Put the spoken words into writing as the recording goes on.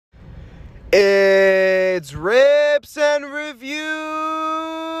It's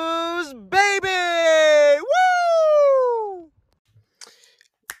Ripsandreviews, baby! Woo!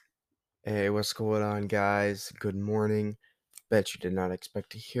 Hey, what's going on, guys? Good morning. Bet you did not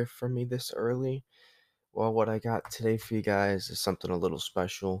expect to hear from me this early. Well, what I got today for you guys is something a little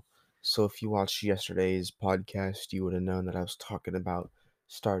special. So, if you watched yesterday's podcast, you would have known that I was talking about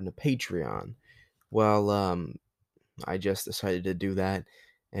starting a Patreon. Well, I just decided to do that,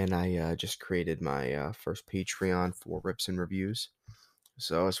 and I just created my first Patreon for Rips and Reviews.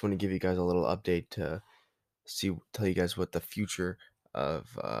 So I just want to give you guys a little update to tell you guys what the future of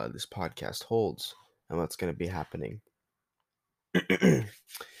this podcast holds and what's going to be happening.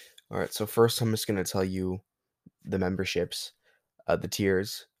 All right, so first I'm just going to tell you the memberships, the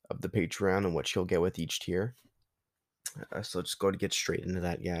tiers of the Patreon and what you'll get with each tier. So just go to get straight into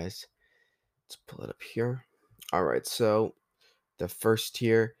that, guys. Let's pull it up here. All right, so the first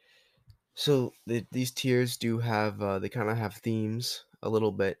tier. So these tiers do have they kind of have themes a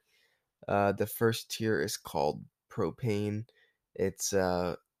little bit. The first tier is called propane. It's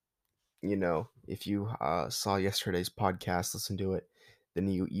if you saw yesterday's podcast, listen to it, then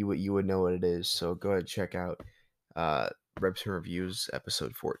you would know what it is. So go ahead and check out uh Reps and Reviews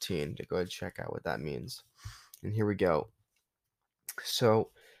episode 14 to go ahead and check out what that means. And here we go. So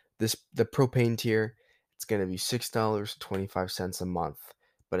the propane tier, it's gonna be $6.25 a month.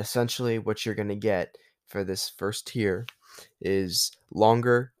 But essentially what you're gonna get for this first tier is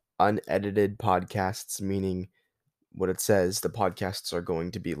longer, unedited podcasts, meaning what it says, the podcasts are going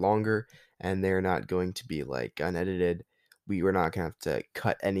to be longer and they're not going to be like unedited. We're not gonna have to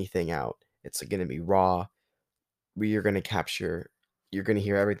cut anything out. It's gonna be raw. You're gonna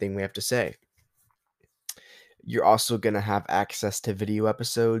hear everything we have to say. You're also going to have access to video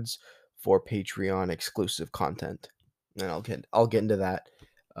episodes for Patreon exclusive content. And I'll get into that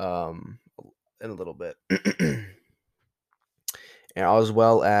um in a little bit. And as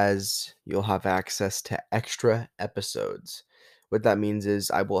well as you'll have access to extra episodes. What that means is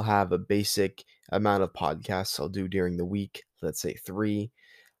I will have a basic amount of podcasts I'll do during the week, let's say 3.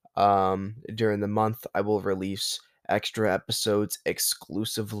 During the month I will release extra episodes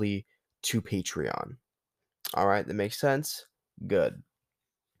exclusively to Patreon. All right, that makes sense? Good.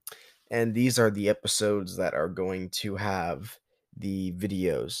 And these are the episodes that are going to have the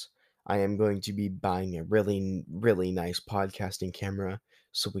videos. I am going to be buying a really, really nice podcasting camera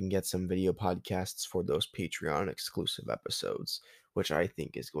so we can get some video podcasts for those Patreon exclusive episodes, which I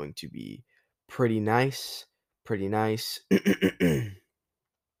think is going to be pretty nice. Pretty nice.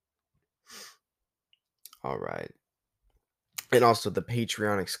 All right. And also the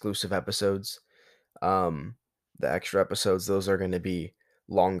Patreon exclusive episodes. The extra episodes, those are going to be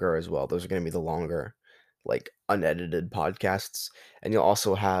longer as well. Those are going to be the longer, like unedited podcasts. And you'll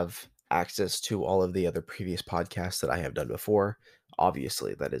also have access to all of the other previous podcasts that I have done before.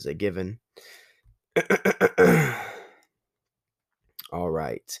 Obviously, that is a given. All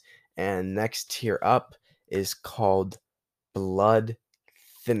right. And next tier up is called Blood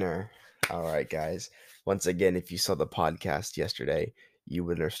Thinner. All right, guys. Once again, if you saw the podcast yesterday, you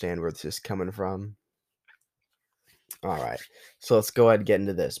would understand where this is coming from. All right, so let's go ahead and get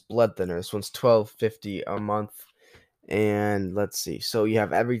into this. Blood Thinner. This one's $12.50 a month, and let's see. So you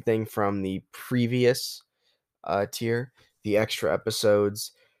have everything from the previous tier, the extra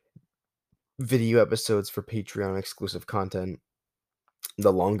episodes, video episodes for Patreon exclusive content,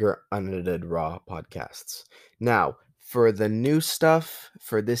 the longer unedited raw podcasts. Now for the new stuff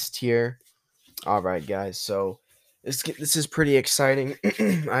for this tier. All right, guys. So this is pretty exciting.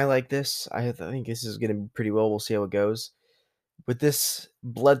 I like this. I think this is gonna be pretty well. We'll see how it goes. With this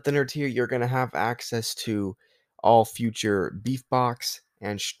Blood Thinner tier, you're going to have access to all future Beef Box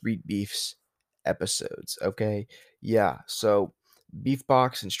and Street Beefs episodes, okay? Yeah, so Beef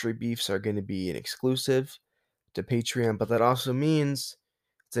Box and Street Beefs are going to be an exclusive to Patreon, but that also means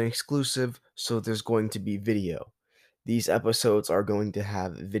it's an exclusive, so there's going to be video. These episodes are going to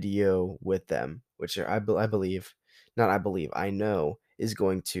have video with them, which I believe, not I believe, I know is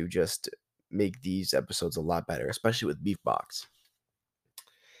going to just make these episodes a lot better, especially with Beef Box.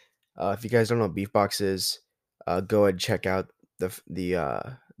 If you guys don't know what Beef Box is, go ahead and check out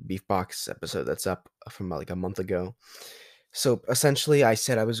the Beef Box episode that's up from like a month ago. So essentially, I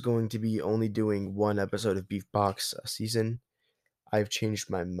said I was going to be only doing one episode of Beef Box a season. I've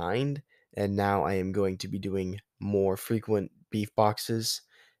changed my mind, and now I am going to be doing more frequent Beef Boxes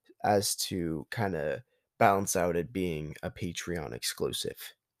as to kind of balance out it being a Patreon exclusive.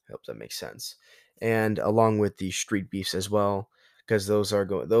 I hope that makes sense. And along with the Street Beefs as well, because those are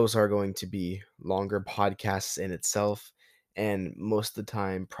going to be longer podcasts in itself, And most of the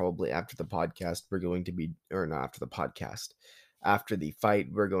time, probably after the podcast, we're going to be, or not after the podcast, after the fight,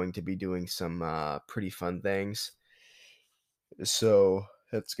 we're going to be doing some pretty fun things. So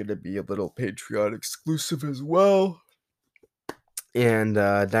that's going to be a little Patreon exclusive as well. And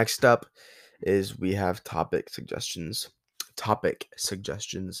next up is we have topic suggestions. Topic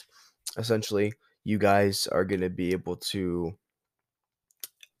suggestions. Essentially, you guys are going to be able to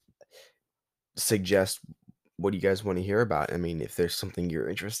suggest what do you guys want to hear about. I mean, if there's something you're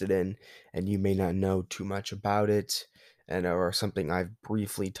interested in and you may not know too much about it, and or something I've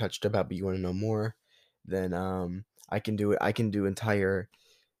briefly touched about but you want to know more, then I can do it. I can do entire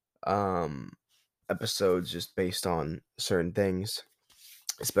um episodes just based on certain things,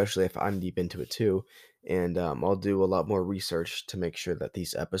 especially if I'm deep into it too. And I'll do a lot more research to make sure that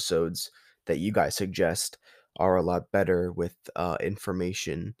these episodes that you guys suggest are a lot better with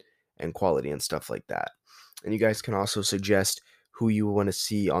information and quality and stuff like that. And you guys can also suggest who you want to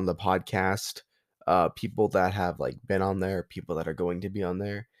see on the podcast, people that have like been on there, people that are going to be on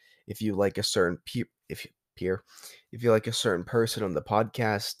there. If you like a certain peer, if you like a certain person on the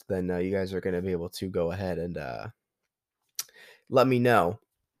podcast, then you guys are going to be able to go ahead and let me know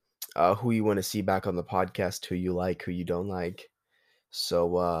who you want to see back on the podcast, who you like, who you don't like.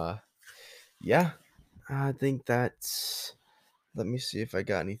 So yeah, I think that's. Let me see if I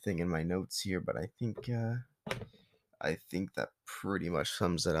got anything in my notes here, but I think that pretty much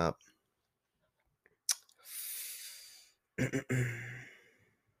sums it up.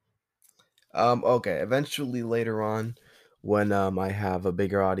 Okay, eventually later on, when I have a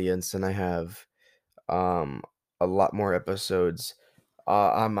bigger audience and I have um a lot more episodes,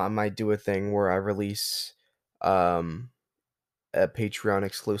 I might do a thing where I release um a Patreon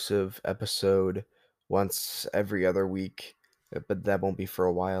exclusive episode once every other week, but that won't be for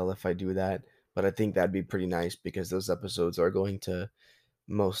a while if I do that. But I think that'd be pretty nice because those episodes are going to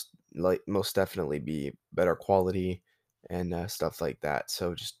most definitely be better quality and stuff like that.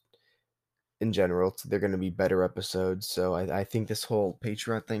 So just in general, they're going to be better episodes. So I think this whole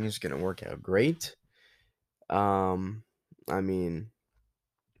Patreon thing is going to work out great. Um, I mean,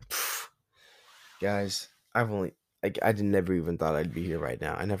 guys, I didn't never even thought I'd be here right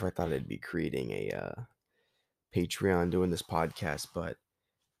now. I never thought I'd be creating a Patreon doing this podcast, but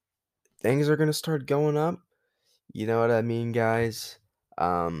things are gonna start going up. You know what I mean, guys?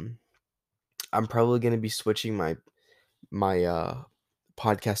 Um, I'm probably gonna be switching my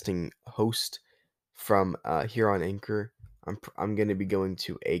podcasting host from here on Anchor. I'm gonna be going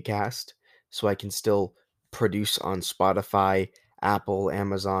to Acast, so I can still produce on Spotify, Apple,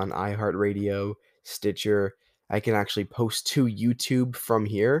 Amazon, iHeartRadio, Stitcher. I can actually post to YouTube from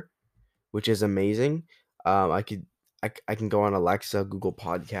here, which is amazing. I could I can go on Alexa, Google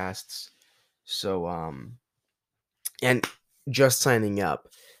Podcasts. So and just signing up,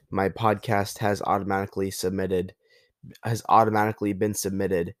 my podcast has automatically been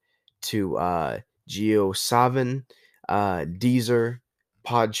submitted to GeoSavin, Deezer,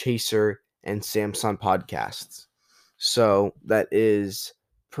 Podchaser, and Samsung Podcasts. So that is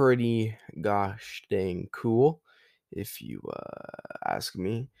pretty gosh dang cool, if you ask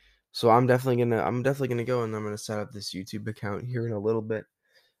me. So I'm definitely gonna go and I'm gonna set up this YouTube account here in a little bit.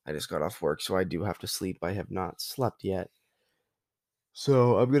 I just got off work, so I do have to sleep. I have not slept yet.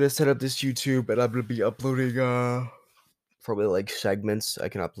 So I'm gonna set up this YouTube and I'm gonna be uploading probably like segments. I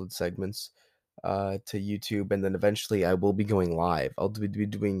can upload segments to YouTube, and then eventually I will be going live. Be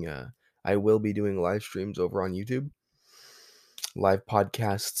doing I will be doing live streams over on YouTube, live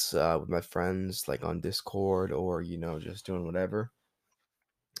podcasts with my friends, like on Discord or just doing whatever.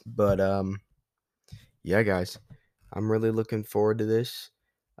 But yeah, guys, I'm really looking forward to this.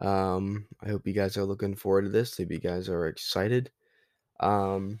 I hope you guys are looking forward to this. Hope you guys are excited.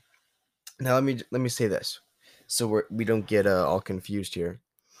 Um, Now let me say this, so we don't get all confused here.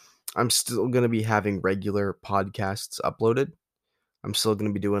 I'm still gonna be having regular podcasts uploaded. I'm still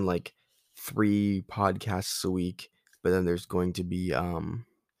gonna be doing like 3 podcasts a week, but then there's going to be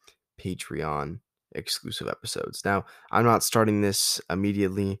Patreon exclusive episodes. Now I'm not starting this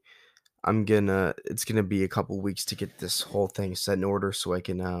immediately. It's gonna be a couple weeks to get this whole thing set in order so I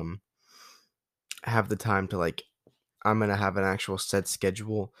can have the time to like I'm going to have an actual set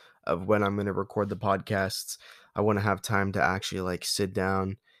schedule of when I'm going to record the podcasts. I want to have time to actually like sit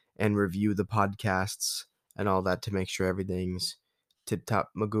down and review the podcasts and all that to make sure everything's tip top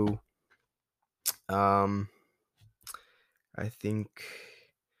magoo. Um I think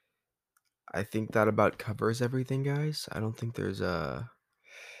I think that about covers everything, guys. I don't think there's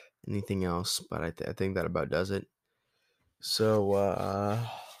anything else, but I think that about does it. So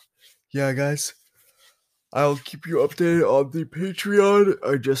yeah, guys. I'll keep you updated on the Patreon.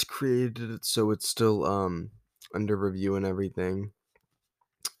 I just created it, so it's still under review and everything.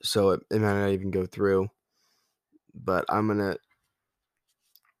 So it might not even go through. But I'm gonna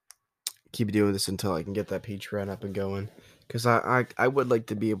keep doing this until I can get that Patreon up and going. Because I would like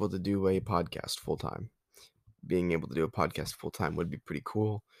to be able to do a podcast full time. Being able to do a podcast full time would be pretty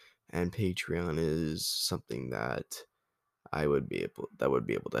cool. And Patreon is something that would be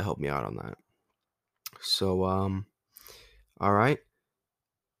able to help me out on that. So all right.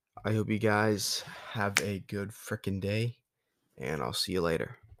 I hope you guys have a good frickin' day, and I'll see you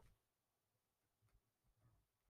later.